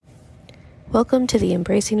Welcome to the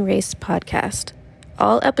Embracing Race podcast.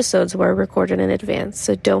 All episodes were recorded in advance,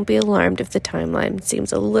 so don't be alarmed if the timeline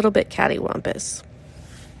seems a little bit cattywampus.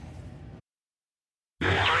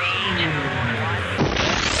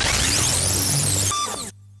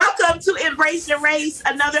 Welcome to Embracing Race,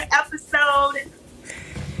 another episode.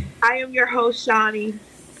 I am your host, Shawnee.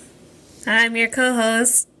 I'm your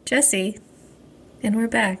co-host, Jessie, and we're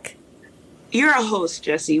back. You're a host,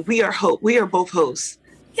 Jessie. We are both hosts.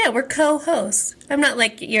 Yeah, we're co-hosts. I'm not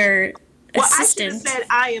like your assistant. I should have said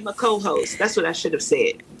I am a co-host. That's what I should have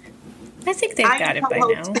said. I think they've got it by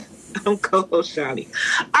now. I'm co-host Shawnee.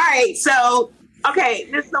 All right, so, okay,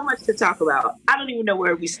 there's so much to talk about. I don't even know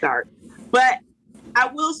where we start. But I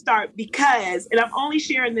will start because, and I'm only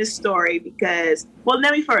sharing this story because, well,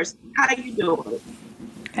 let me first, how are you doing?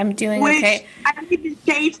 I'm doing okay. I need to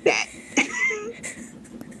change that.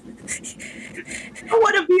 I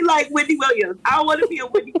want to be like Wendy Williams. I want to be a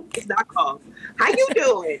Wendy Williams knockoff. How you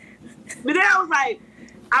doing? But then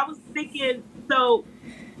I was thinking, so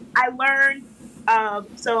I learned,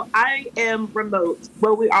 so I am remote.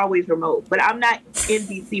 Well, we're always remote, but I'm not in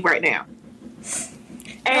DC right now.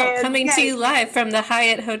 And coming to you live from the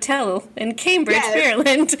Hyatt Hotel in Cambridge,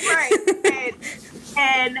 Maryland. Right.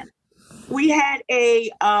 And we had a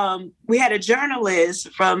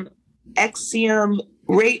journalist from XCM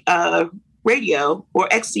Radio or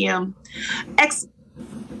XCM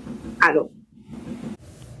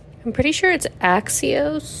I'm pretty sure it's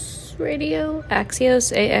Axios Radio.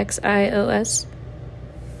 Axios, AXIOS.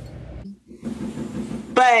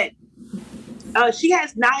 But she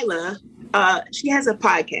has Nyla. She has a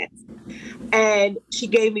podcast. And she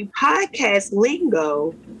gave me podcast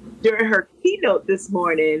lingo during her keynote this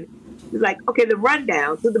morning. Like, okay, the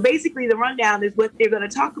rundown. So basically the rundown is what they're going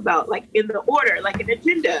to talk about, like in the order, like an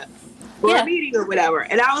agenda or a meeting or whatever.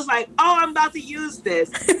 And I was like, oh, I'm about to use this.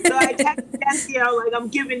 So I texted Jessie, like, I'm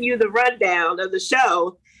giving you the rundown of the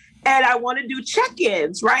show. And I want to do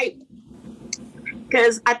check-ins, right?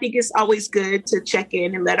 Because I think it's always good to check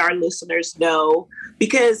in and let our listeners know.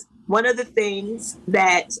 Because one of the things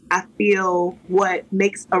that I feel what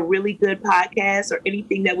makes a really good podcast or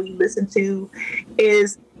anything that we listen to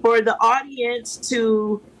is for the audience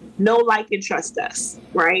to know, like, and trust us,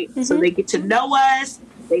 right? Mm-hmm. So they get to know us,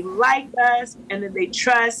 they like us, and then they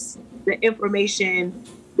trust the information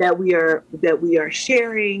that we are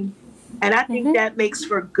sharing. And I think that makes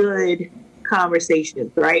for good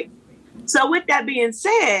conversations, right? So with that being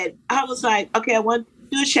said, I was like, okay, I want to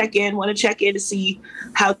do a check-in, to see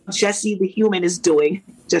how Jessie the human is doing.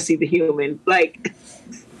 Jessie the human, like,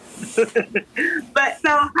 but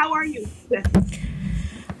so how are you?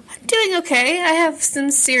 Doing okay. I have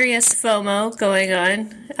some serious FOMO going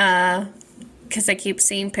on because I keep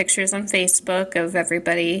seeing pictures on Facebook of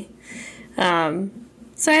everybody. So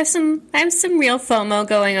I have some real FOMO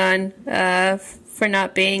going on for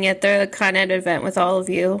not being at the Con Ed event with all of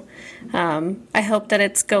you. I hope that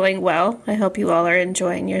it's going well. I hope you all are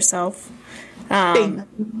enjoying yourself. I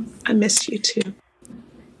miss you too.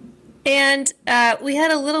 And we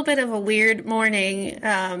had a little bit of a weird morning.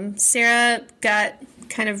 Sarah got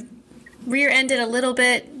kind of rear-ended a little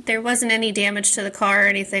bit. There wasn't any damage to the car or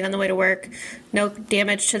anything on the way to work. No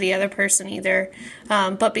damage to the other person either.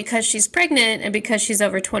 But because she's pregnant and because she's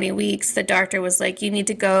over 20 weeks, the doctor was like, you need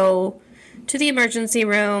to go to the emergency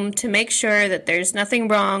room to make sure that there's nothing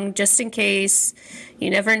wrong, just in case. You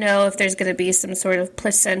never know if there's going to be some sort of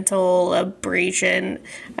placental abrasion.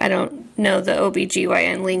 I don't know the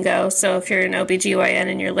OBGYN lingo, so if you're an OBGYN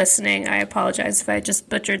and you're listening, I apologize if I just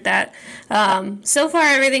butchered that. So far,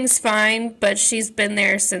 everything's fine, but she's been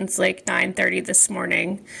there since like 9:30 this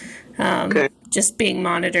morning, just being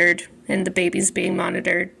monitored, and the baby's being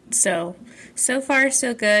monitored. So far,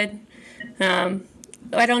 so good.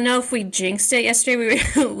 I don't know if we jinxed it yesterday.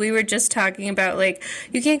 We were just talking about, like,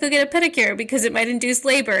 you can't go get a pedicure because it might induce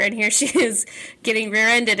labor, and here she is getting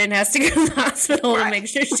rear-ended and has to go to the hospital to make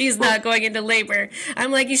sure she's not going into labor.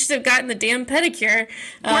 I'm like, you should have gotten the damn pedicure.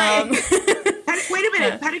 Right. Wait a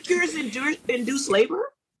minute, pedicures induce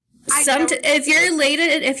labor? If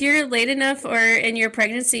you're late enough or in your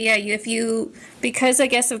pregnancy, because I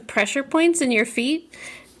guess of pressure points in your feet,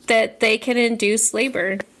 that they can induce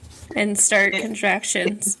labor and start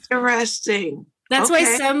contractions. Interesting. That's why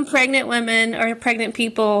some pregnant women or pregnant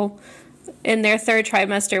people in their third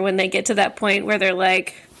trimester, when they get to that point where they're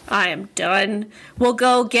like, I am done, will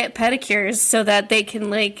go get pedicures so that they can,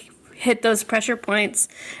 like, hit those pressure points.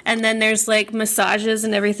 And then there's, like, massages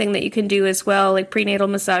and everything that you can do as well, like prenatal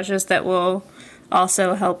massages that will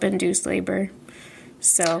also help induce labor.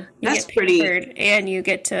 So you that's get pampered and you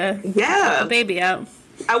get to help the baby out.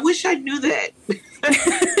 I wish I knew that.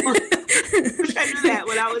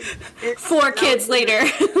 Four kids later.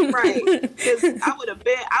 Right. Because I would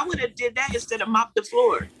have did that instead of mop the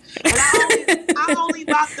floor. And I only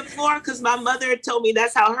mopped the floor because my mother told me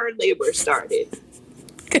that's how her labor started.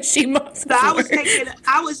 Because she mops the So floor.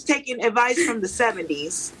 I was taking advice from the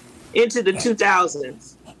 70s into the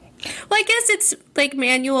 2000s. Well, I guess it's like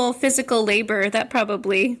manual physical labor that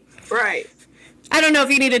probably. Right. I don't know if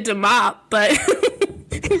you needed to mop, but.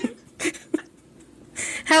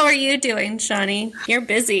 How are you doing, Shawnee? You're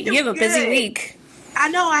busy. You have a busy week. I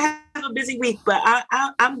know I have a busy week, but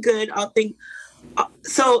I'm good.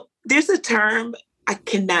 So there's a term I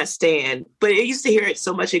cannot stand, but I used to hear it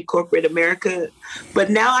so much in corporate America. But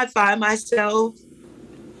now I find myself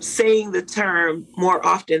saying the term more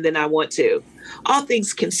often than I want to. All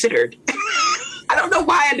things considered. I don't know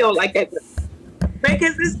why I don't like that.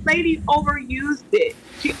 Because this lady overused it.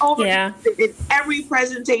 She overused it in every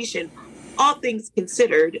presentation. All things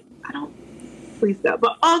considered, please stop,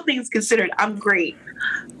 but all things considered, I'm great.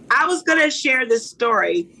 I was going to share this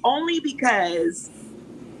story only because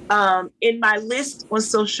in my list on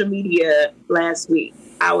social media last week,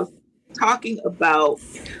 I was talking about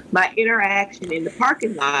my interaction in the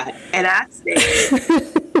parking lot. And I said,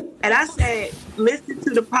 listen to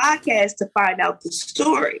the podcast to find out the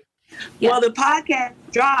story. Yeah. Well, the podcast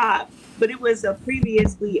dropped, but it was a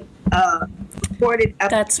previously recorded episode.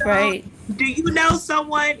 That's right. Do you know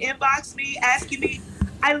someone inboxed me asking me,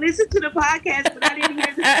 I listened to the podcast, but I didn't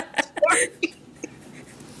hear the story.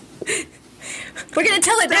 We're going to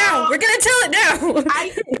tell it now. We're going to tell it now.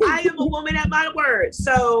 I am a woman at my word.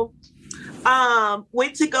 So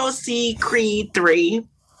went to go see Creed 3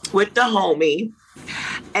 with the homie.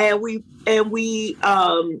 And we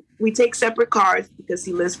take separate cars because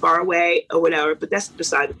he lives far away or whatever, but that's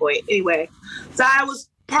beside the point. Anyway, so I was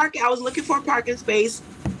looking for a parking space,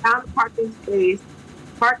 found a parking space,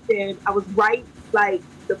 parked in. I was right, like,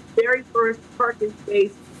 the very first parking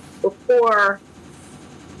space before,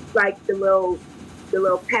 like, the little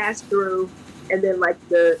pass through, and then, like,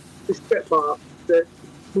 the strip mall, the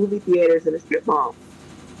movie theaters and the strip mall.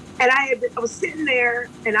 And I was sitting there,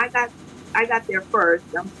 and I got there first.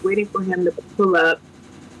 I was waiting for him to pull up,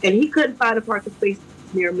 and he couldn't find a parking space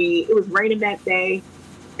near me. It was raining that day,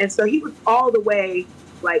 and so he was all the way,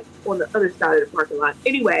 like, on the other side of the parking lot.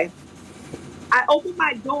 Anyway, I opened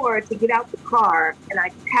my door to get out the car, and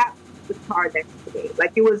I tapped the car next to me.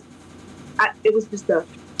 Like, it was just a,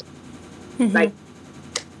 like,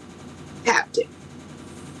 tapped it.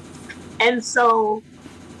 And so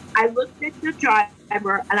I looked at the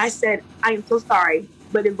driver, and I said, I am so sorry,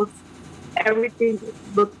 but everything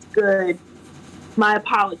looks good. My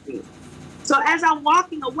apologies. So as I'm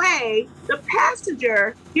walking away, the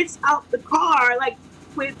passenger gets out the car, like,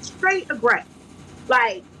 with straight aggression.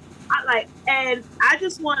 And I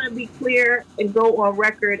just want to be clear and go on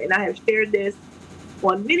record, and I have shared this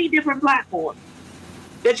on many different platforms,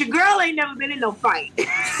 that your girl ain't never been in no fight.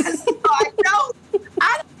 So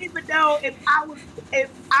I don't even know if I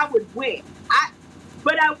would win.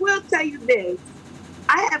 But I will tell you this.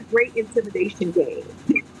 I have great intimidation game.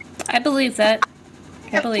 I believe that.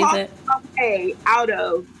 I believe it. Okay, out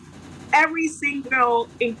of every single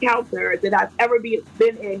encounter that I've ever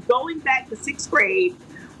been in, going back to 6th grade,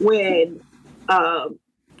 when I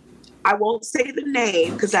won't say the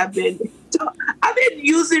name because I've been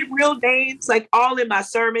using real names, like, all in my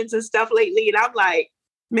sermons and stuff lately, and I'm like,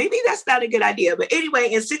 maybe that's not a good idea. But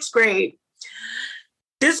anyway, in 6th grade,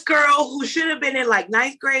 this girl who should have been in, like,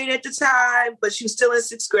 9th grade at the time, but she was still in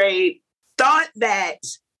 6th grade, thought that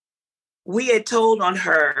we had told on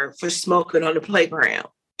her for smoking on the playground,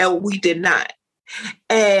 and we did not.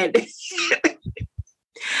 And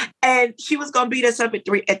and she was going to beat us up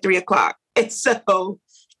at 3 o'clock. And so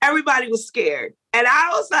everybody was scared. And I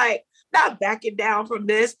was like, not backing down from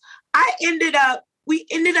this. We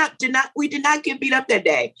did not get beat up that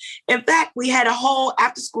day. In fact, we had a whole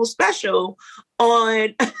after school special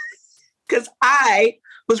on, because I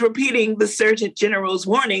was repeating the Surgeon General's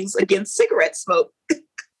warnings against cigarette smoke.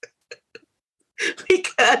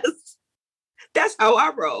 Because that's how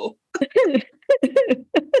I roll.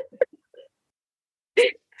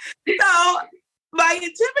 So my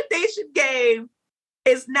intimidation game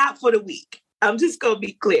is not for the weak. I'm just going to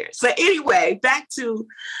be clear. So anyway, back to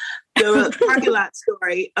the parking lot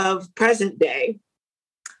story of present day.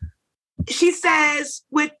 She says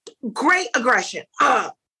with great aggression,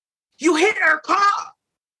 you hit her car.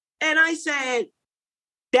 And I said,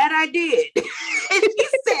 that I did. And she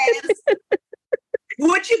says,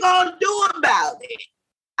 what you gonna do about it?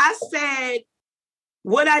 I said,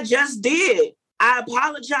 what I just did. I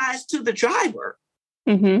apologized to the driver.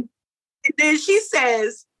 Mm-hmm. And then she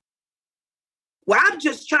says, well, I'm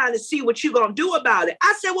just trying to see what you're going to do about it.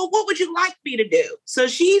 I said, well, what would you like me to do? So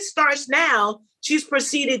she's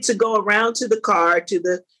proceeded to go around to the car, to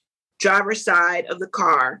the driver's side of the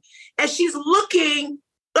car. And she's looking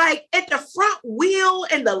like at the front wheel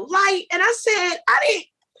and the light. And I said, I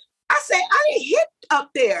didn't hit up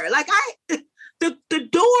there. Like the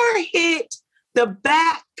door hit the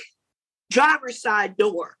back driver's side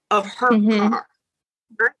door of her car.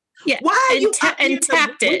 Right? Yeah. Why are you up near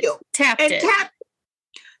tapped the it? wheel? Tapped it.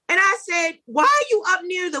 And I said, why are you up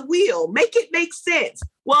near the wheel? Make it make sense.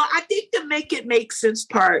 Well, I think the make it make sense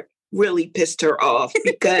part really pissed her off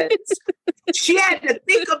because she had to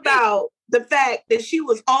think about the fact that she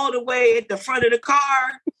was all the way at the front of the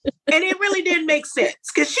car. And it really didn't make sense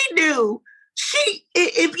because she knew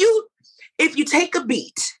if you take a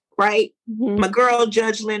beat, right? Mm-hmm. My girl,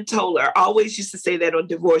 Judge Lynn Toller, always used to say that on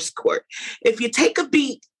divorce court. If you take a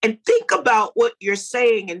beat and think about what you're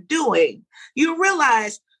saying and doing, you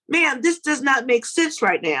realize, man, this does not make sense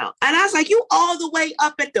right now. And I was like, you all the way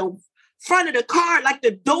up at the front of the car, like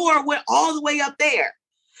the door went all the way up there.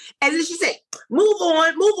 And then she said, move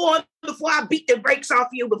on before I beat the brakes off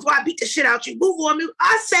you, before I beat the shit out you, move on.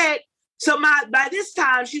 I said, so by this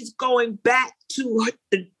time she's going back to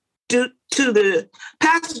the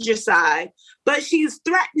passenger side, but she's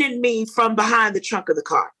threatening me from behind the trunk of the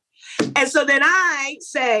car. And so then I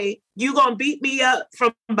say, you gonna beat me up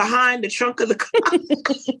from behind the trunk of the car?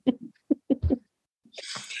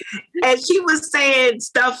 And she was saying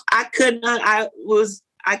stuff I couldn't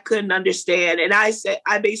understand. And I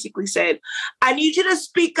basically said, I need you to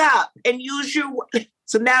speak up and use your,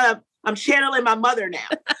 so now I'm channeling my mother now.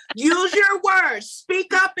 Use your words,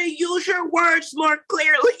 speak up and use your words more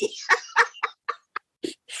clearly.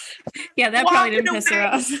 Yeah, that probably didn't piss her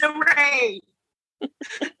off.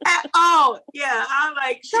 Oh yeah, I'm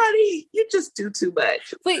like, Shawty, you just do too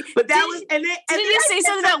much. Wait, but that was, and then did you say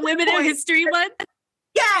something about Women in History Month?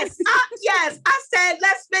 Yes, yes. I said,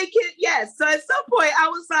 let's make it. Yes. So at some point, I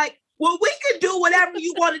was like, well, we can do whatever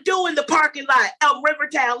you want to do in the parking lot of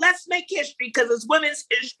Rivertown. Let's make history because it's Women's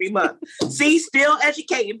History Month. See, still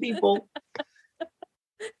educating people.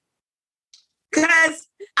 Because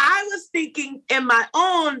I was thinking in my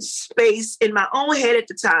own space, in my own head at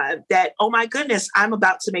the time, that, oh my goodness, I'm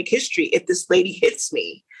about to make history. If this lady hits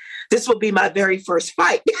me, this will be my very first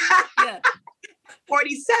fight. Yeah.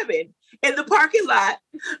 47 in the parking lot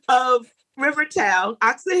of Rivertown,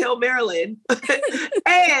 Oxon Hill, Maryland. And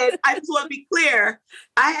I just want to be clear,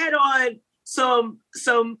 I had on some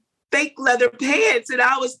fake leather pants, and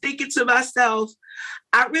I was thinking to myself,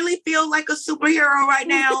 I really feel like a superhero right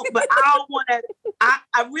now, but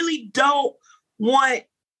I really don't want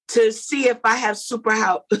to see if I have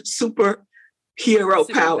superhero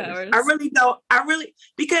powers. I really don't.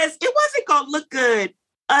 Because it wasn't going to look good,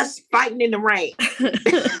 us fighting in the rain.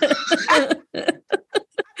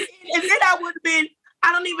 And then I would have been,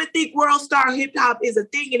 I don't even think World Star Hip Hop is a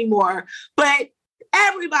thing anymore, but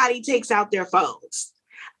everybody takes out their phones.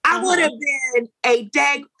 I would have been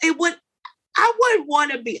I wouldn't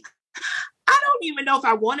want to be, I don't even know if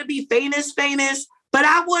I want to be famous, but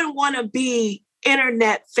I wouldn't want to be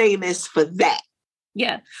internet famous for that.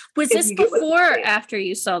 Yeah. Was this before or after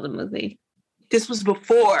you saw the movie? This was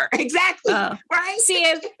before. Exactly. Right? See,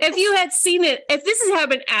 if you had seen it, if this has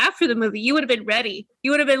happened after the movie, you would have been ready.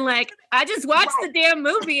 You would have been like, I just watched the damn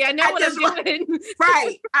movie. I know what I'm doing.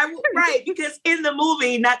 Right. Right. Because in the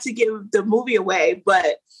movie, not to give the movie away,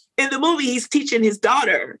 but in the movie, he's teaching his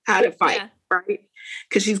daughter how to fight. Yeah. Right.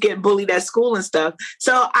 Because she's getting bullied at school and stuff.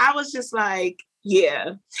 So I was just like,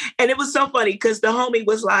 yeah. And it was so funny because the homie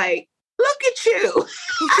was like, look at you.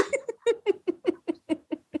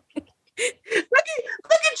 Look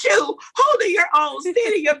at you holding your own,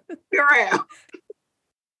 standing your ground.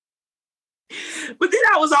 But then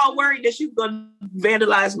I was all worried that she was going to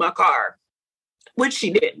vandalize my car, which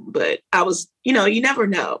she didn't. But I was, you never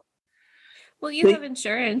know. Well, you have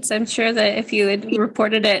insurance. I'm sure that if you had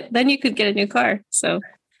reported it, then you could get a new car. So,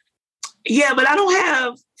 yeah, but I don't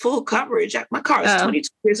have full coverage. My car is 22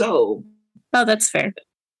 years old. Oh, that's fair.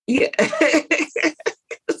 Yeah.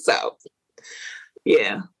 So,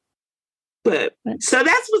 yeah. But so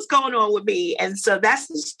that's what's going on with me. And so that's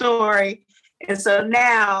the story. And so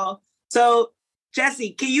now,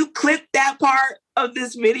 Jesse, can you clip that part of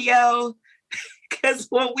this video? Because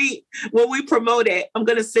when we promote it, I'm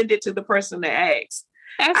going to send it to the person that asks.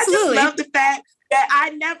 Absolutely. I just love the fact that I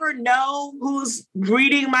never know who's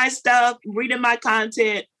reading my stuff, reading my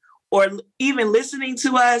content, or even listening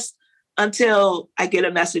to us until I get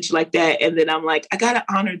a message like that. And then I'm like, I got to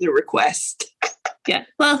honor the request. Yeah.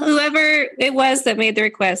 Well, whoever it was that made the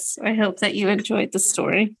request, I hope that you enjoyed the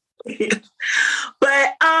story.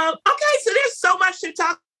 But okay, so there's so much to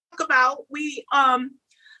talk about. We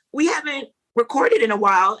haven't recorded in a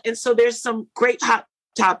while, and so there's some great hot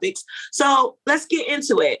topics. So let's get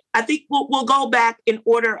into it. I think we'll go back in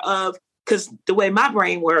order of, because the way my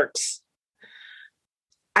brain works,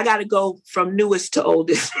 I got to go from newest to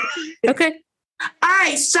oldest. Okay. All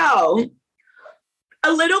right, so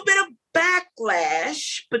a little bit of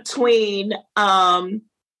backlash between Angela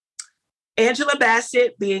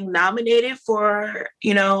Bassett being nominated for,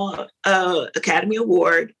 Academy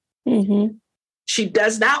Award. Mm-hmm. She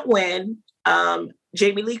does not win.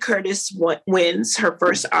 Jamie Lee Curtis wins her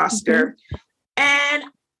first Oscar. Mm-hmm. And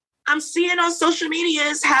I'm seeing on social media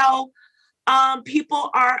is how people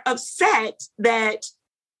are upset that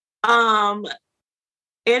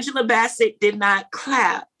Angela Bassett did not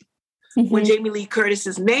clap when Jamie Lee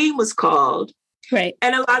Curtis's name was called. Right.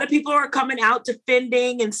 And a lot of people are coming out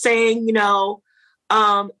defending and saying,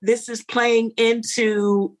 this is playing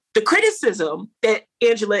into the criticism that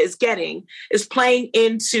Angela is getting, is playing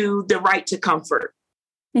into the right to comfort.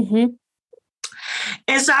 Mm-hmm.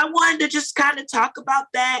 And so I wanted to just kind of talk about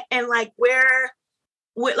that and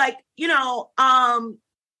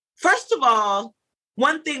first of all,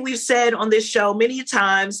 one thing we've said on this show many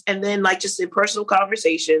times, and then just in personal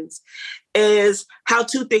conversations, is how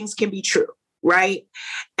two things can be true, right?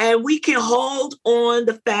 And we can hold on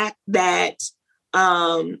the fact that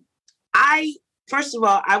I'm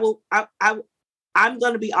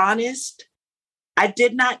going to be honest. I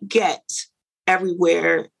did not get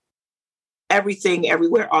everything,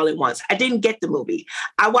 everywhere, all at once. I didn't get the movie.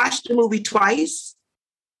 I watched the movie twice.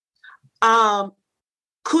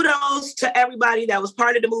 Kudos to everybody that was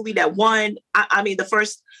part of the movie that won. I mean, the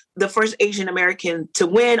first Asian American to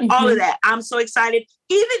win, all of that. I'm so excited.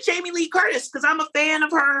 Even Jamie Lee Curtis, because I'm a fan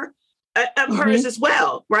of her, hers as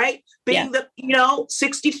well, right? Being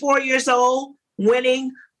 64 years old,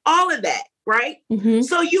 winning, all of that, right? Mm-hmm.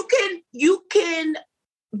 So you can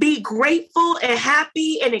be grateful and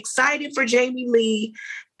happy and excited for Jamie Lee,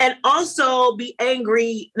 and also be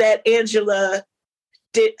angry that Angela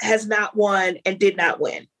has not won and did not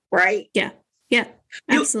win, right? Yeah,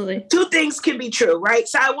 absolutely. Two things can be true, right?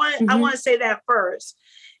 So I want to say that first,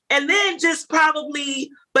 and then just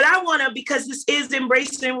probably, but I want to, because this is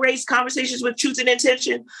Embracing Race Conversations with Truth and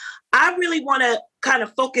Intention, I really want to kind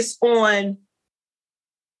of focus on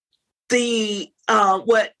the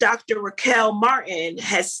what Dr. Raquel Martin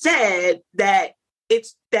has said, that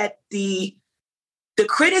it's that the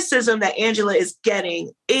criticism that Angela is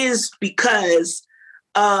getting is because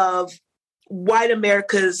of white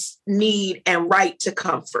America's need and right to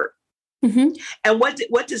comfort. Mm-hmm. And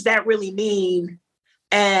what does that really mean?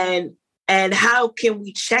 And how can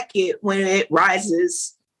we check it when it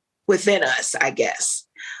rises within us, I guess.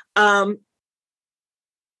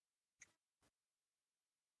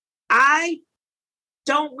 I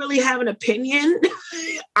don't really have an opinion,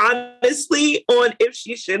 honestly, on if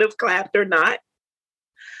she should have clapped or not.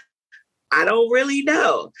 I don't really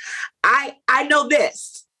know. I know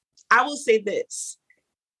this. I will say this.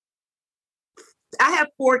 I have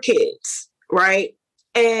 4 kids, right?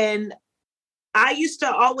 And I used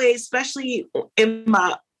to always, especially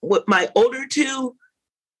with my older 2,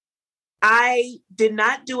 I did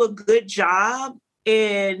not do a good job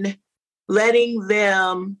in letting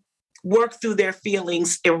them work through their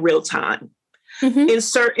feelings in real time. Mm-hmm. In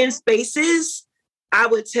certain spaces, I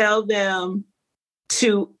would tell them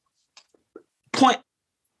to point.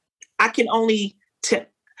 I can only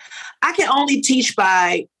teach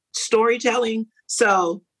by storytelling.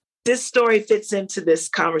 So this story fits into this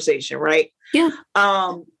conversation, right? Yeah.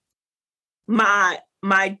 My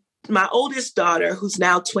oldest daughter, who's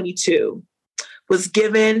now 22, was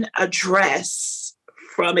given a dress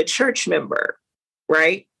from a church member,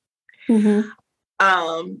 right? Mm-hmm.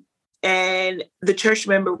 And the church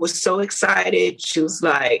member was so excited. She was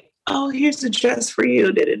like, "Oh, here's a dress for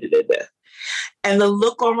you." Da, da, da, da, da. And the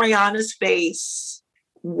look on Rihanna's face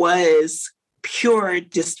was pure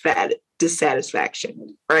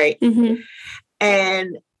dissatisfaction, right? Mm-hmm.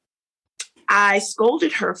 And I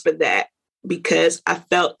scolded her for that because I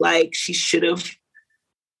felt like she should have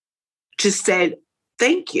just said,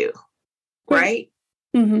 "Thank you," right?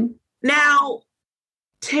 Mm-hmm. Now,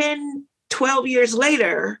 10, 12 years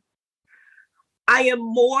later, I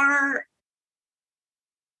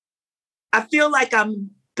feel like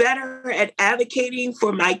I'm better at advocating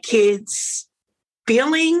for my kids'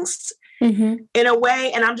 feelings in a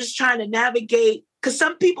way. And I'm just trying to navigate, because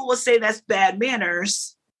some people will say that's bad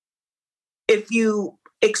manners if you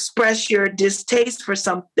express your distaste for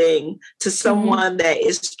something to someone that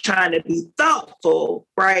is trying to be thoughtful,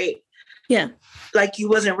 right? Yeah. Like, you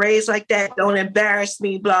wasn't raised like that. Don't embarrass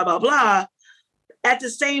me, blah, blah, blah. At the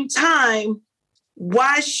same time,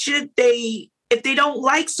 why should they, if they don't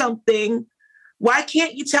like something, why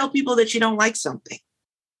can't you tell people that you don't like something?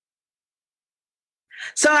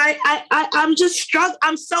 So I'm just struck.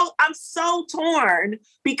 I'm so torn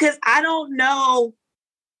because I don't know.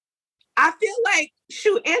 I feel like,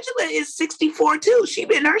 shoot, Angela is 64 too. She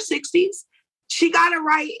been in her 60s. She got it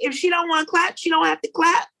right. If she don't want to clap, she don't have to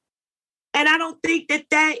clap. And I don't think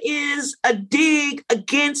that is a dig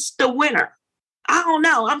against the winner. I don't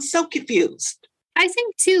know. I'm so confused. I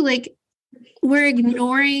think too, like, we're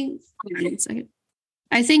ignoring.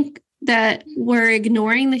 I think that we're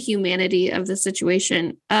ignoring the humanity of the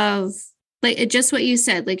situation of, like, just what you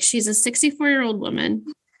said. Like, she's a 64-year-old woman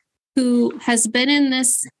who has been in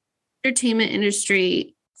this entertainment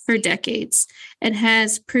industry for decades and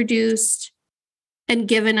has produced and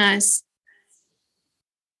given us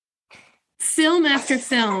film after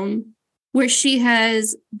film where she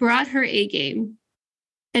has brought her A game.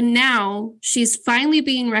 And now she's finally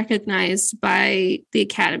being recognized by the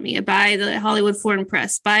Academy, by the Hollywood Foreign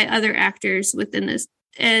Press, by other actors within this.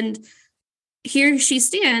 And here she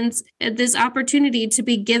stands at this opportunity to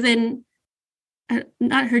be given,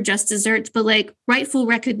 not her just desserts, but like rightful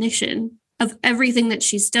recognition of everything that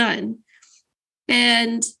she's done.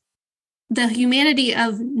 And the humanity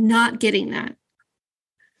of not getting that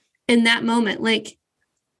in that moment, like,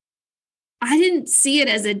 I didn't see it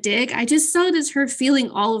as a dig. I just saw it as her feeling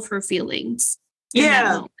all of her feelings.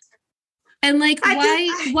 Yeah. And like,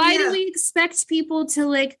 why do we expect people to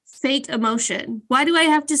like fake emotion? Why do I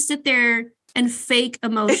have to sit there and fake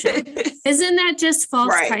emotion? Isn't that just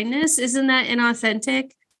false kindness? Isn't that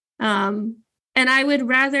inauthentic? And I would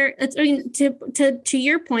rather, I mean, to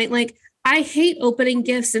your point, like, I hate opening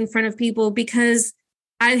gifts in front of people because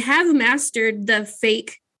I have mastered the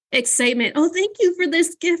fake excitement. Oh, thank you for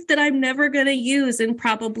this gift that I'm never going to use and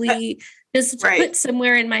probably just put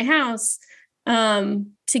somewhere in my house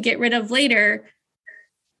to get rid of later.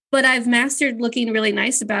 But I've mastered looking really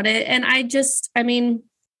nice about it. And I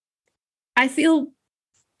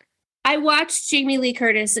watched Jamie Lee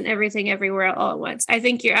Curtis and Everything Everywhere All at Once. I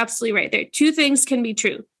think you're absolutely right. There, two things can be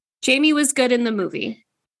true. Jamie was good in the movie,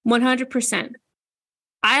 100%.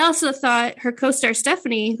 I also thought her co-star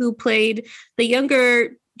Stephanie, who played the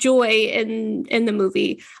younger Joy in the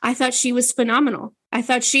movie, I thought she was phenomenal. I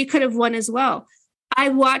thought she could have won as well. I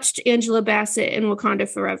watched Angela Bassett in Wakanda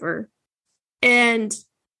Forever, and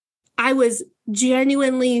I was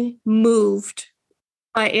genuinely moved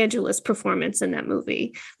by Angela's performance in that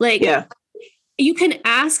movie. Like, you can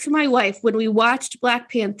ask my wife when we watched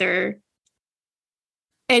Black Panther,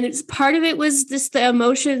 and it's part of it was just the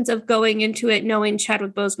emotions of going into it knowing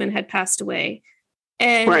Chadwick Boseman had passed away.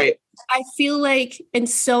 And I feel like in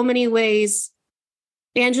so many ways,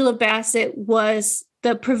 Angela Bassett was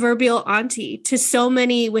the proverbial auntie to so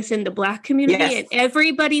many within the Black community and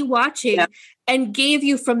everybody watching, and gave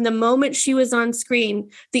you, from the moment she was on screen,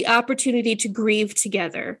 the opportunity to grieve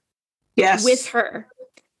together with her.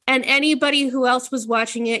 And anybody who else was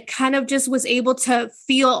watching it kind of just was able to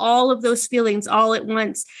feel all of those feelings all at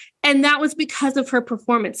once. And that was because of her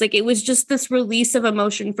performance. Like, it was just this release of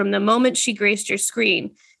emotion from the moment she graced your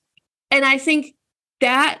screen. And I think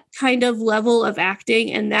that kind of level of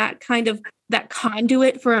acting and that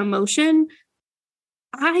conduit for emotion,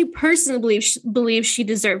 I personally believe she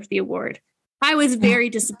deserved the award. I was very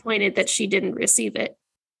disappointed that she didn't receive it.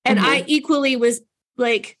 And I equally was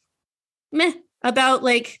like, meh, about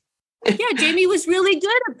like, yeah, Jamie was really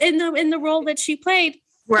good in the role that she played.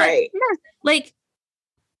 Right. But, like,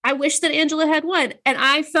 I wish that Angela had won. And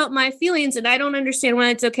I felt my feelings, and I don't understand why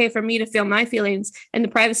it's okay for me to feel my feelings in the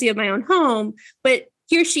privacy of my own home. But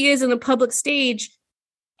here she is on the public stage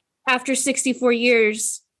after 64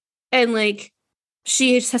 years, and like,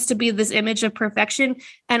 she just has to be this image of perfection.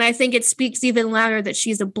 And I think it speaks even louder that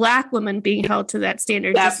she's a Black woman being held to that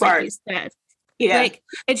standard. That just part. like you said. Yeah. Like,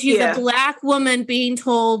 and she's a Black woman being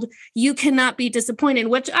told you cannot be disappointed,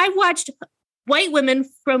 which I watched white women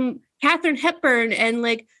from Katharine Hepburn and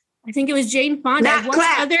like, I think it was Jane Fonda. I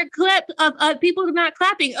watched other clips of people not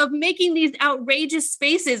clapping, of making these outrageous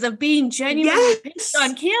faces, of being genuinely pissed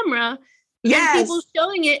on camera. And people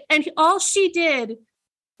showing it. And all she did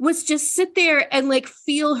was just sit there and like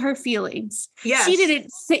feel her feelings. Yes. She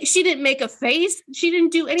didn't make a face. She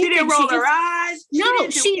didn't do anything. She didn't roll her eyes. She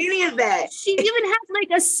didn't do any of that. She even had like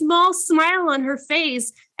a small smile on her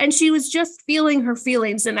face, and she was just feeling her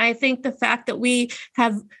feelings. And I think the fact that we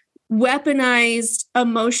have weaponized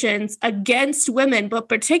emotions against women, but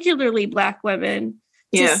particularly Black women,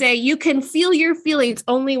 to say you can feel your feelings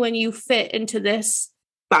only when you fit into this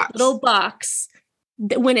box.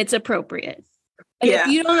 When it's appropriate. And Yeah.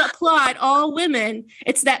 if you don't applaud all women,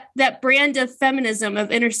 it's that brand of feminism, of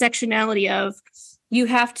intersectionality, of you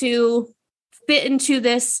have to fit into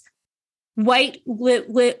this white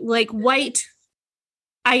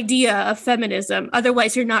idea of feminism.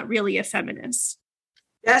 Otherwise, you're not really a feminist.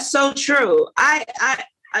 That's so true.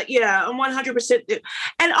 Yeah, I'm 100%.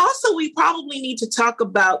 And also, we probably need to talk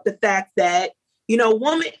about the fact that,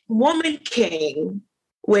 Woman King,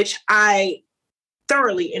 which I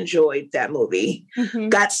thoroughly enjoyed that movie,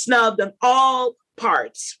 got snubbed on all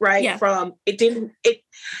parts, right? Yeah. From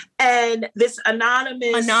and this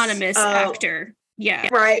anonymous actor,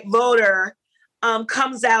 right, voter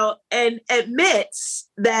comes out and admits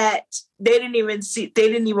that they didn't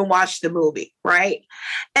even watch the movie, right?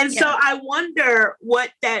 And so I wonder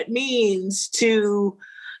what that means to,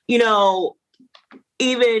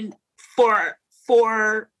 even for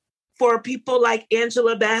people like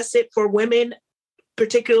Angela Bassett, for women,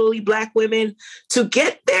 particularly Black women, to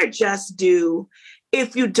get their just due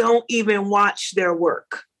if you don't even watch their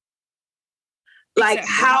work. Like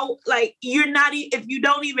exactly. if you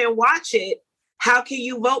don't even watch it, how can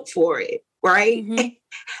you vote for it? Right.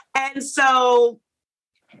 And so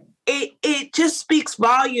it just speaks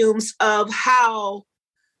volumes of how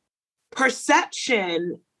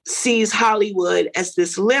perception sees Hollywood as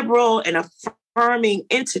this liberal and affirming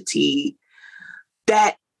entity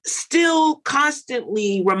that still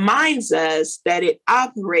constantly reminds us that it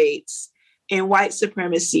operates in white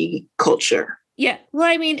supremacy culture. Yeah. Well,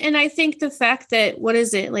 I mean, and I think the fact that, what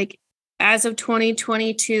is it, like, as of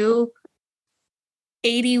 2022,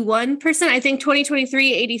 81%, I think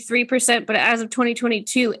 2023, 83%, but as of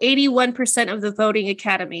 2022, 81% of the voting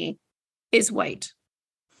academy is white.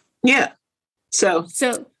 Yeah. So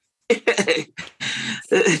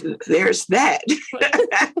there's that.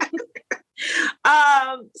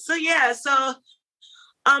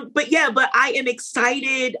 But I am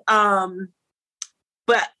excited,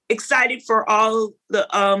 but excited for all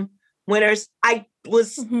the winners. I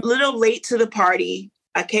was a little late to the party.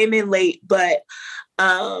 I came in late, but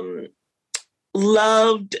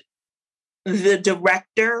loved the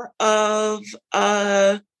director of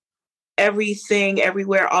Everything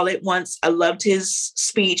Everywhere All at Once. I loved his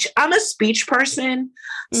speech. I'm a speech person,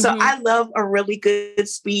 so I love a really good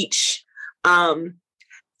speech. And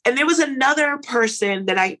there was another person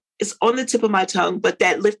that is on the tip of my tongue, but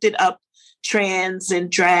that lifted up trans and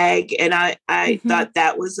drag, and I thought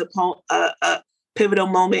that was a pivotal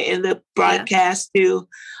moment in the broadcast too,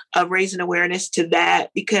 of raising awareness to that,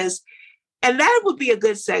 and that would be a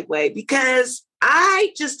good segue, because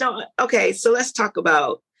I just don't. Okay, so let's talk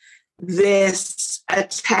about this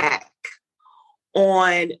attack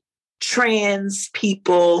on trans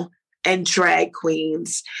people and drag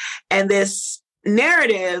queens, and this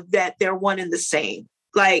narrative that they're one and the same.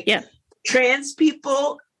 Like, trans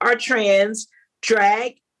people are trans,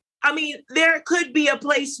 drag. I mean, there could be a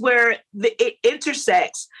place where it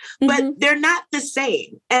intersects, but they're not the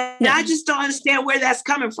same. And I just don't understand where that's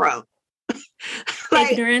coming from.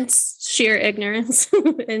 Sheer ignorance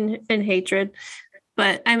and hatred.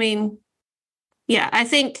 But I mean, I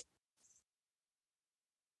think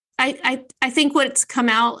what's come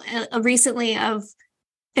out recently of,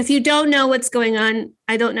 if you don't know what's going on,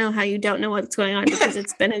 I don't know how you don't know what's going on, because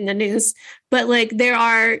it's been in the news. But like, there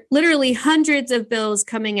are literally hundreds of bills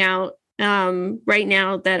coming out right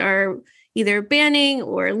now that are either banning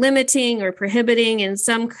or limiting or prohibiting in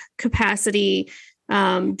some capacity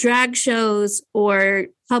drag shows or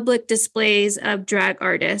public displays of drag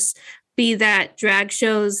artists, be that drag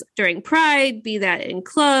shows during Pride, be that in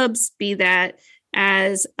clubs, be that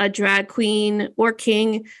as a drag queen or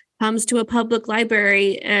king comes to a public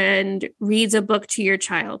library and reads a book to your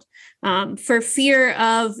child, for fear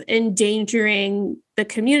of endangering the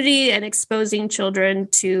community and exposing children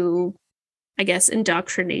to, I guess,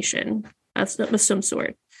 indoctrination of some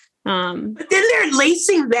sort. But then they're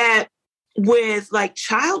lacing that with like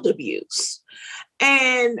child abuse,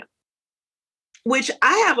 and which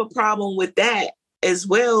I have a problem with that as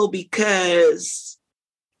well, because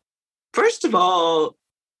first of all,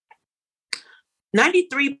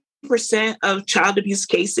 93% of child abuse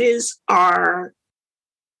cases are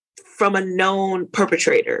from a known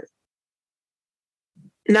perpetrator,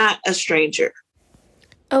 not a stranger.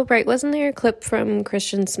 Oh, right. Wasn't there a clip from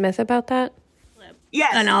Christian Smith about that?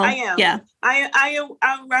 Yes, I am. Yeah.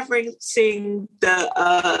 I'm referencing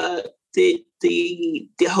the the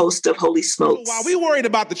host of Holy Smokes. While we worried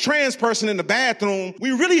about the trans person in the bathroom,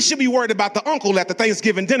 we really should be worried about the uncle at the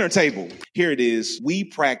Thanksgiving dinner table. Here it is. We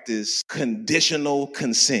practice conditional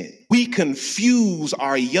consent. We confuse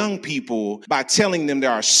our young people by telling them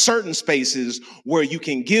there are certain spaces where you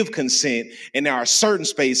can give consent and there are certain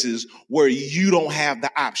spaces where you don't have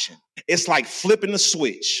the option. It's like flipping the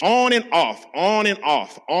switch, on and off, on and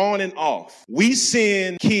off, on and off. We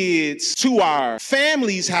send kids to our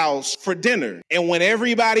family's house for dinner. And when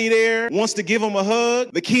everybody there wants to give them a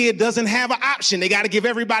hug, the kid doesn't have an option. They got to give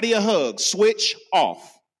everybody a hug. Switch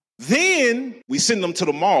off. Then we send them to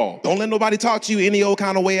the mall. Don't let nobody talk to you any old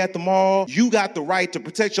kind of way at the mall. You got the right to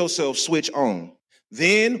protect yourself. Switch on.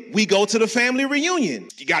 Then we go to the family reunion.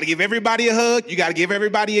 You got to give everybody a hug. You got to give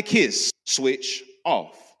everybody a kiss. Switch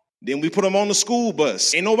off. Then we put them on the school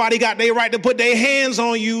bus. Ain't nobody got their right to put their hands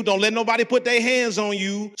on you. Don't let nobody put their hands on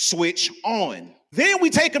you. Switch on. Then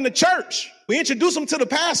we take them to church. We introduce them to the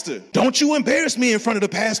pastor. Don't you embarrass me in front of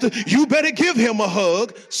the pastor. You better give him a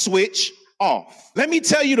hug. Switch off. Let me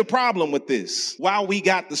tell you the problem with this. While we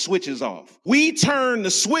got the switches off, we turn the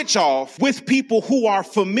switch off with people who are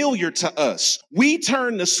familiar to us. We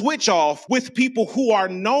turn the switch off with people who are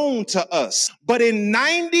known to us. But in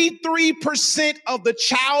 93% of the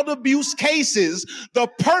child abuse cases, the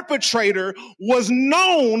perpetrator was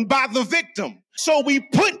known by the victim. So we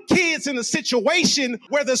put kids in a situation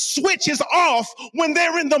where the switch is off when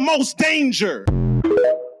they're in the most danger.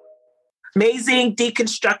 Amazing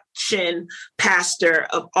deconstruction pastor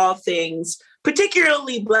of all things,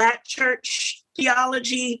 particularly Black church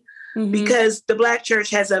theology, because the Black church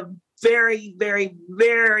has a very, very,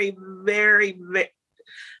 very, very,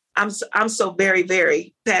 I'm so very,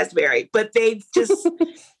 very past very, but they just,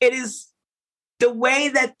 it is the way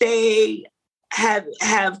that they have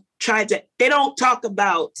tried to, they don't talk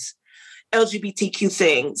about LGBTQ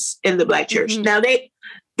things in the Black church. Now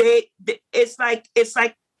it's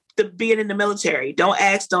like the being in the military. Don't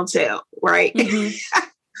ask, don't tell, right?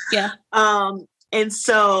 Yeah. And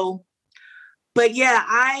so, but yeah,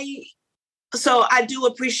 I do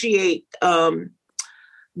appreciate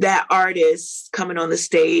that artist coming on the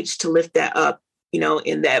stage to lift that up,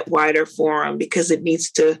 in that wider forum, because it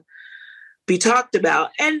needs to be talked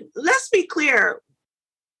about. And let's be clear,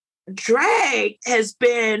 drag has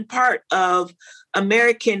been part of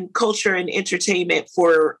American culture and entertainment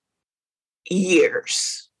for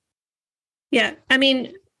years. Yeah. I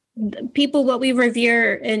mean, people, what we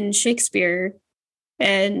revere in Shakespeare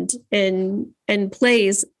and in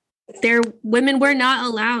plays, women were not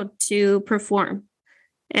allowed to perform.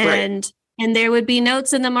 And there would be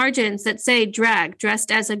notes in the margins that say drag,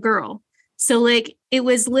 dressed as a girl. So it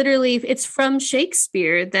was literally, it's from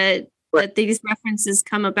Shakespeare that these references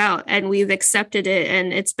come about, and we've accepted it,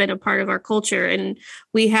 and it's been a part of our culture. And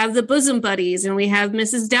we have the Bosom Buddies, and we have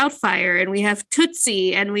Mrs. Doubtfire, and we have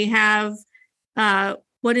Tootsie, and we have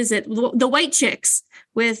what is it? The White Chicks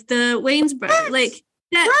with the Wayans brothers.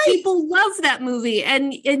 People love that movie,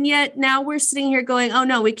 and yet now we're sitting here going, "Oh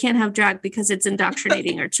no, we can't have drag because it's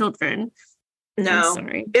indoctrinating our children." No,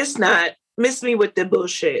 sorry, it's not. Miss me with the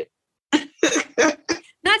bullshit.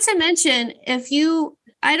 Not to mention,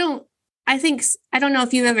 I don't know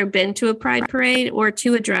if you've ever been to a pride parade or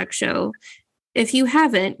to a drag show. If you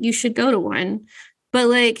haven't, you should go to one.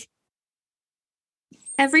 But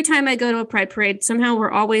every time I go to a pride parade, somehow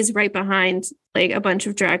we're always right behind a bunch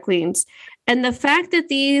of drag queens. And the fact that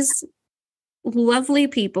these lovely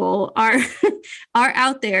people are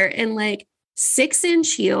out there in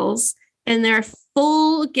 6-inch heels and their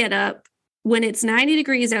full getup when it's 90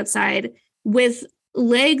 degrees outside with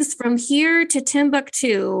legs from here to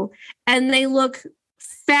Timbuktu, and they look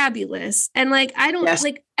fabulous. And I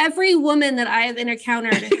don't every woman that I have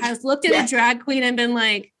encountered has looked at a drag queen and been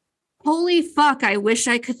like, holy fuck, I wish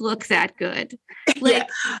I could look that good.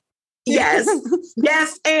 Yes.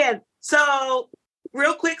 And so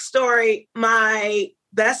real quick story, my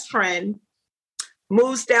best friend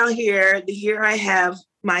moves down here the year I have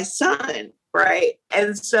my son, right?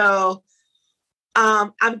 And so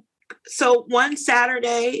so one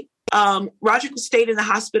Saturday, Roger stayed in the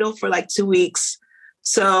hospital for 2 weeks.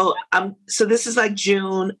 So this is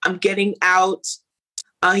June. I'm getting out.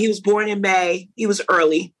 He was born in May. He was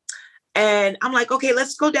early. And I'm like, okay,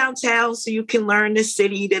 let's go downtown so you can learn the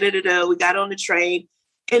city. We got on the train,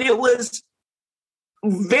 and it was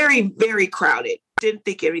very, very crowded. Didn't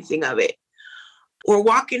think anything of it. We're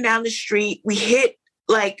walking down the street. We hit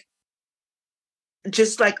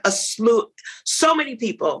just a slew. So many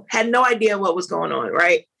people had no idea what was going on,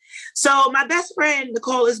 right? So my best friend,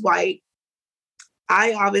 Nicole, is white.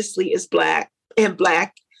 I obviously is black.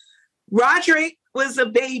 Roderick was a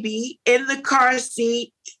baby in the car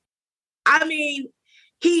seat. I mean,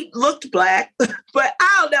 he looked black, but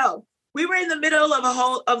I don't know. We were in the middle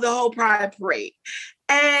of the whole Pride parade,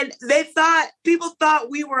 and people thought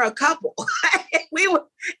we were a couple.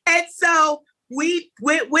 And so we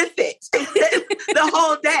went with it the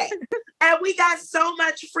whole day, and we got so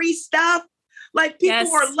much free stuff. Like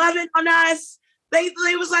people were loving on us. They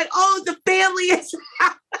was like, "Oh, the family is."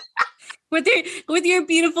 with your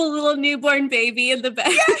beautiful little newborn baby in the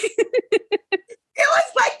back. Yes. It was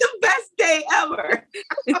like the best day ever.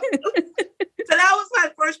 So that was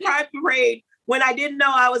my first Pride parade when I didn't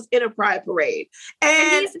know I was in a Pride parade.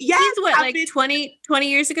 And he's what, like 20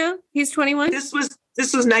 years ago? He's 21? This was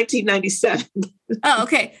 1997. Oh,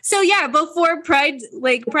 okay. So yeah, before Pride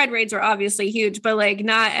parades were obviously huge, but like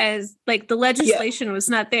not as like the legislation was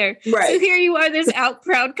not there. Right. So here you are, this out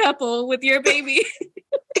proud couple with your baby.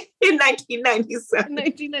 In 1997.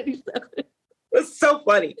 1997. It was so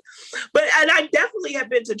funny. And I definitely have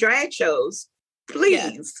been to drag shows.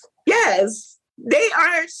 Please. Yes. They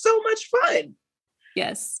are so much fun.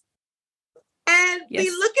 Yes. And they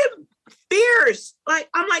looking fierce. Like,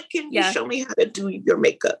 I'm like, can you show me how to do your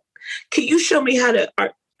makeup? Can you show me how to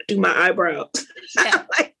do my eyebrows? Yeah.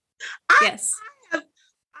 Like,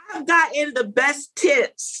 I've gotten the best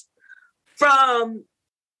tips from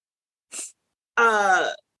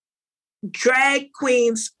drag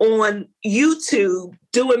queens on YouTube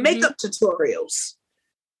doing makeup tutorials.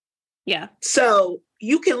 Yeah. So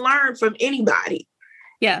you can learn from anybody.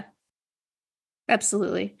 Yeah.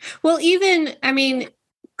 Absolutely. Well, even, I mean,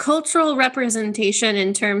 cultural representation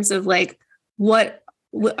in terms of like what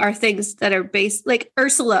are things that are based, like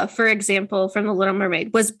Ursula, for example, from The Little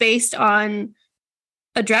Mermaid was based on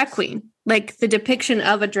a drag queen, like the depiction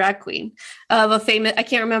of a drag queen of a famous, I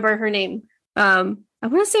can't remember her name. I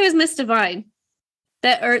want to say it was Miss Divine.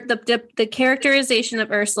 The characterization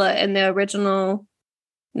of Ursula in the original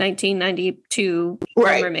 1992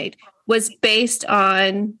 Little Mermaid was based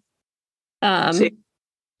on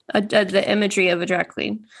the imagery of a drag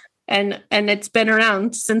queen, and it's been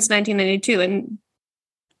around since 1992, and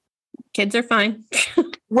kids are fine.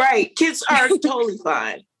 Right, kids are totally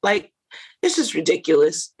fine. Like, it's just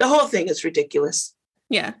ridiculous. The whole thing is ridiculous.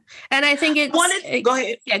 Yeah. And I think it's... Go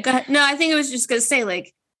ahead. Yeah, go ahead. No, I think it was just going to say,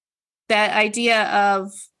 like, that idea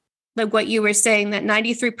of, like, what you were saying, that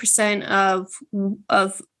 93%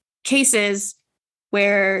 of cases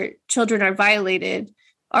where children are violated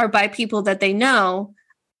are by people that they know.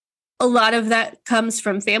 A lot of that comes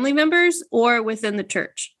from family members or within the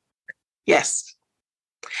church. Yes.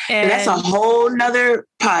 And that's a whole nother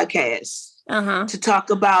podcast to talk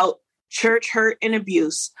about church hurt and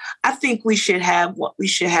abuse. I think we should have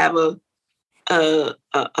an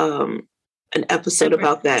episode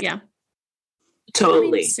about that. Yeah.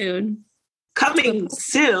 Totally. Coming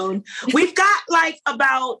soon. We've got like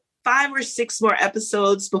about 5 or 6 more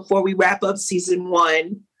episodes before we wrap up season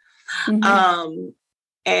 1.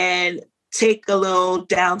 And take a little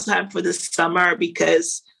downtime for the summer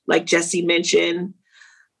because, like Jesse mentioned,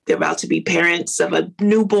 they're about to be parents of a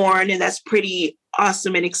newborn, and that's pretty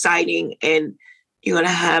awesome and exciting. And you're going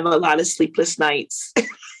to have a lot of sleepless nights.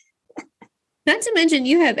 Not to mention,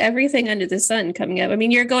 you have everything under the sun coming up. I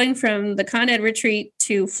mean, you're going from the Con Ed retreat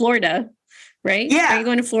to Florida, right? Yeah. Are you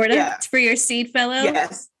going to Florida for your Seed Fellow?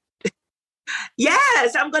 Yes.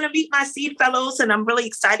 Yes, I'm going to meet my Seed Fellows, and I'm really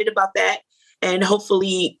excited about that. And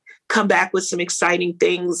hopefully come back with some exciting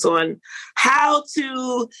things on how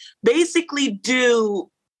to basically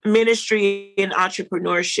do ministry and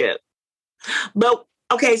entrepreneurship. But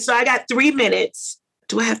okay, so I got 3 minutes.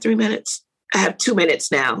 Do I have 3 minutes? I have 2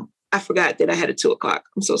 minutes now. I forgot that I had a 2:00.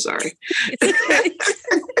 I'm so sorry.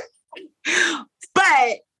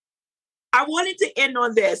 But I wanted to end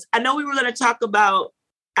on this. I know we were going to talk about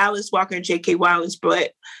Alice Walker and J.K. Rowling,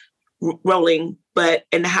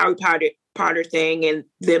 and the Harry Potter thing and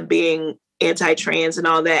them being anti-trans and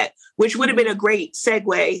all that, which would have been a great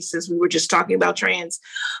segue since we were just talking about trans.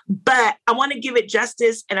 But I want to give it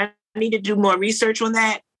justice, and I need to do more research on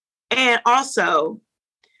that. And also,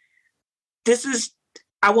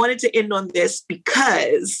 I wanted to end on this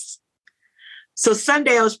because, so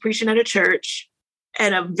Sunday I was preaching at a church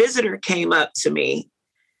and a visitor came up to me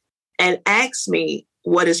and asked me,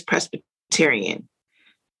 what is Presbyterian?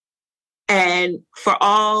 And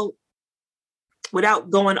without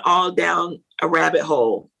going all down a rabbit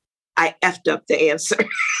hole, I effed up the answer.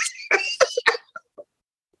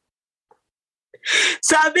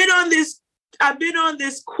 So I've been on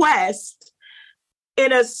this quest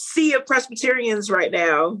in a sea of Presbyterians right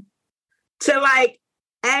now to like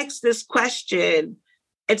ask this question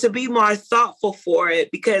and to be more thoughtful for it,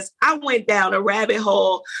 because I went down a rabbit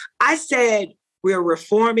hole. I said, we're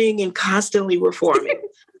reforming and constantly reforming.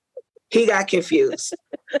 He got confused.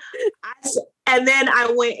 And then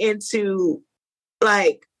I went into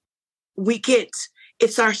like,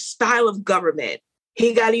 it's our style of government.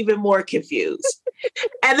 He got even more confused.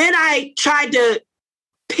 And then I tried to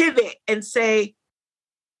pivot and say,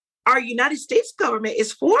 our United States government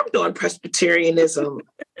is formed on Presbyterianism.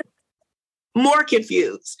 More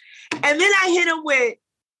confused. And then I hit him with,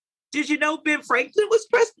 did you know Ben Franklin was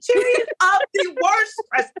Presbyterian? Of the worst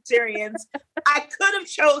Presbyterians I could have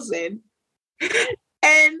chosen.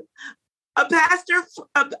 And a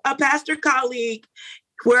pastor colleague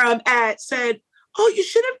where I'm at said, oh, you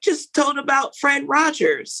should have just told about Fred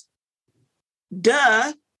Rogers.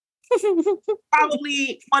 Duh.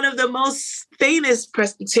 Probably one of the most famous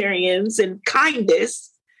Presbyterians and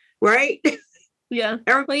kindest, right? Yeah.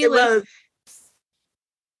 Everybody loves.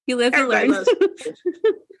 You live and learn.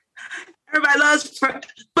 Everybody loves.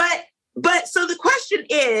 But so the question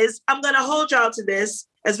is, I'm going to hold y'all to this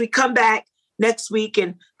as we come back next week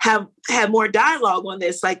and have more dialogue on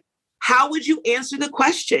this. Like, how would you answer the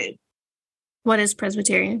question? What is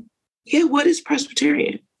Presbyterian? Yeah, what is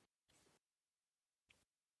Presbyterian?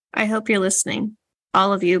 I hope you're listening,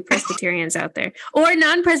 all of you Presbyterians out there, or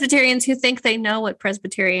non-Presbyterians who think they know what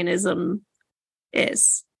Presbyterianism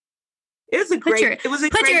is. It was a great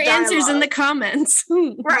answers in the comments.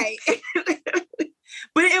 Right.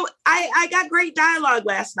 But I got great dialogue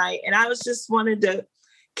last night, and I was just wanted to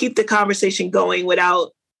keep the conversation going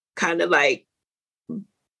without kind of like,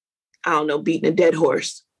 I don't know, beating a dead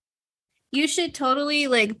horse. You should totally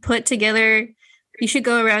like put together, you should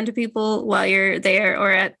go around to people while you're there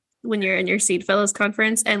or when you're in your Seed Fellows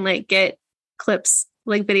conference and like get clips,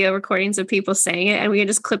 like video recordings of people saying it, and we can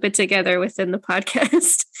just clip it together within the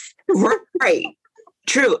podcast. Right.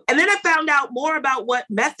 True. And then I found out more about what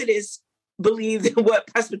Methodists believe and what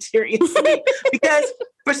Presbyterians believe. Because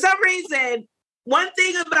for some reason, one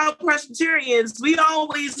thing about Presbyterians, we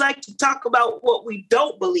always like to talk about what we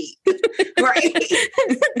don't believe. Right?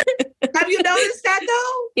 Have you noticed that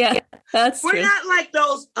though? Yeah, that's We're true. not like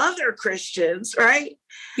those other Christians, right?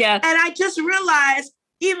 Yeah. And I just realized,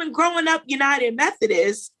 even growing up United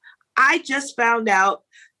Methodist, I just found out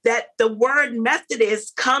that the word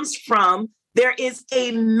Methodist comes from, there is a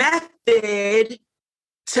method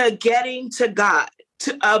to getting to God,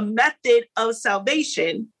 to a method of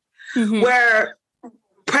salvation, where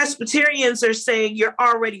Presbyterians are saying you're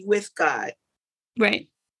already with God. Right.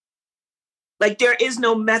 Like there is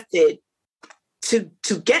no method to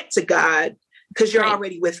get to God because you're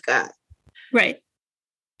already with God. Right.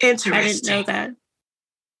 Interesting. I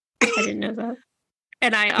didn't know that.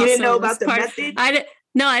 And I also you didn't know about the method? I did.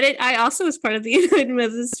 I also was part of the United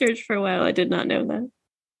Methodist Church for a while. I did not know that.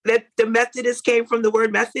 That the Methodist came from the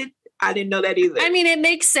word method? I didn't know that either. I mean, it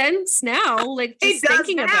makes sense now, like just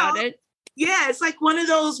thinking about it. Yeah, it's like one of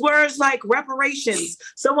those words like reparations.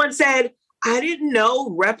 Someone said, I didn't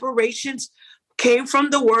know reparations came from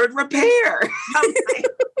the word repair. I'm like,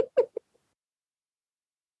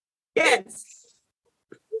 yes.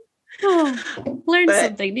 Learn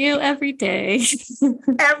something new every day.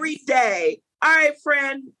 Every day. All right,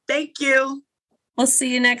 friend. Thank you. We'll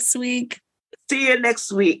see you next week. See you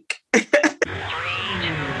next week.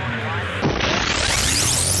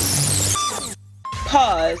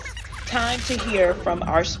 Pause. Time to hear from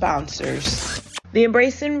our sponsors. The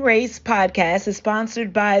Embracing Race podcast is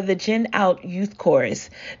sponsored by the Gen Out Youth Chorus.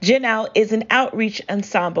 Gen Out is an outreach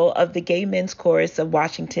ensemble of the Gay Men's Chorus of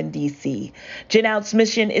Washington, D.C. Gen Out's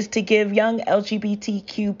mission is to give young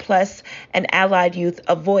LGBTQ plus and allied youth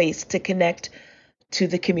a voice to connect to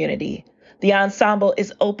the community. The ensemble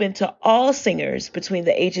is open to all singers between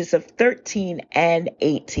the ages of 13 and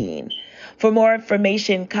 18. For more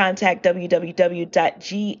information, contact www.gmcw.org.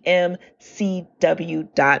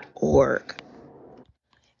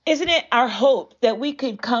 Isn't it our hope that we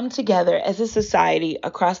could come together as a society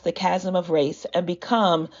across the chasm of race and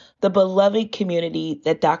become the beloved community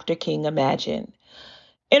that Dr. King imagined?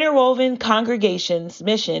 Interwoven Congregation's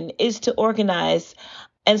mission is to organize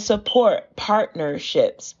and support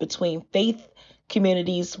partnerships between faith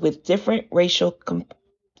communities with different racial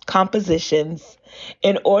compositions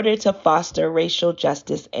in order to foster racial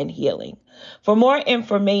justice and healing. For more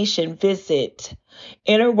information, visit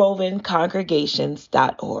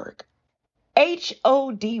interwovencongregations.org.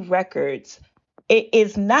 HOD Records. It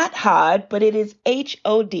is not HOD, but it is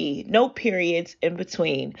HOD, no periods in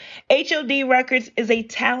between. HOD Records is a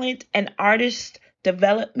talent and artist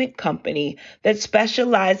development company that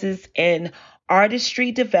specializes in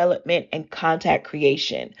artistry development, and content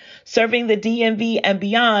creation. Serving the DMV and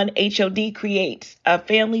beyond, HOD creates a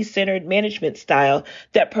family-centered management style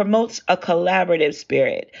that promotes a collaborative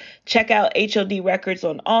spirit. Check out HOD Records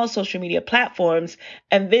on all social media platforms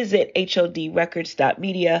and visit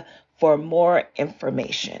hodrecords.media for more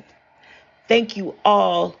information. Thank you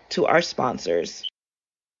all to our sponsors.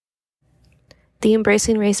 The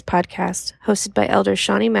Embracing Race podcast, hosted by Elders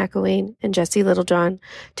Shawnee McElwain and Jesse Littlejohn,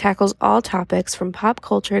 tackles all topics from pop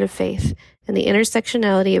culture to faith and the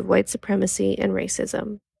intersectionality of white supremacy and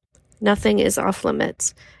racism. Nothing is off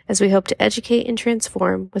limits, as we hope to educate and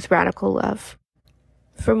transform with radical love.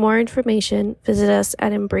 For more information, visit us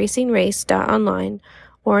at embracingrace.online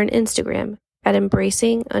or on Instagram at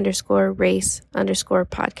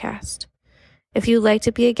embracing_race_podcast. If you'd like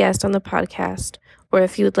to be a guest on the podcast, or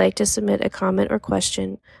if you would like to submit a comment or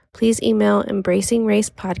question, please email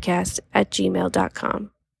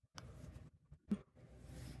embracingracepodcast@gmail.com.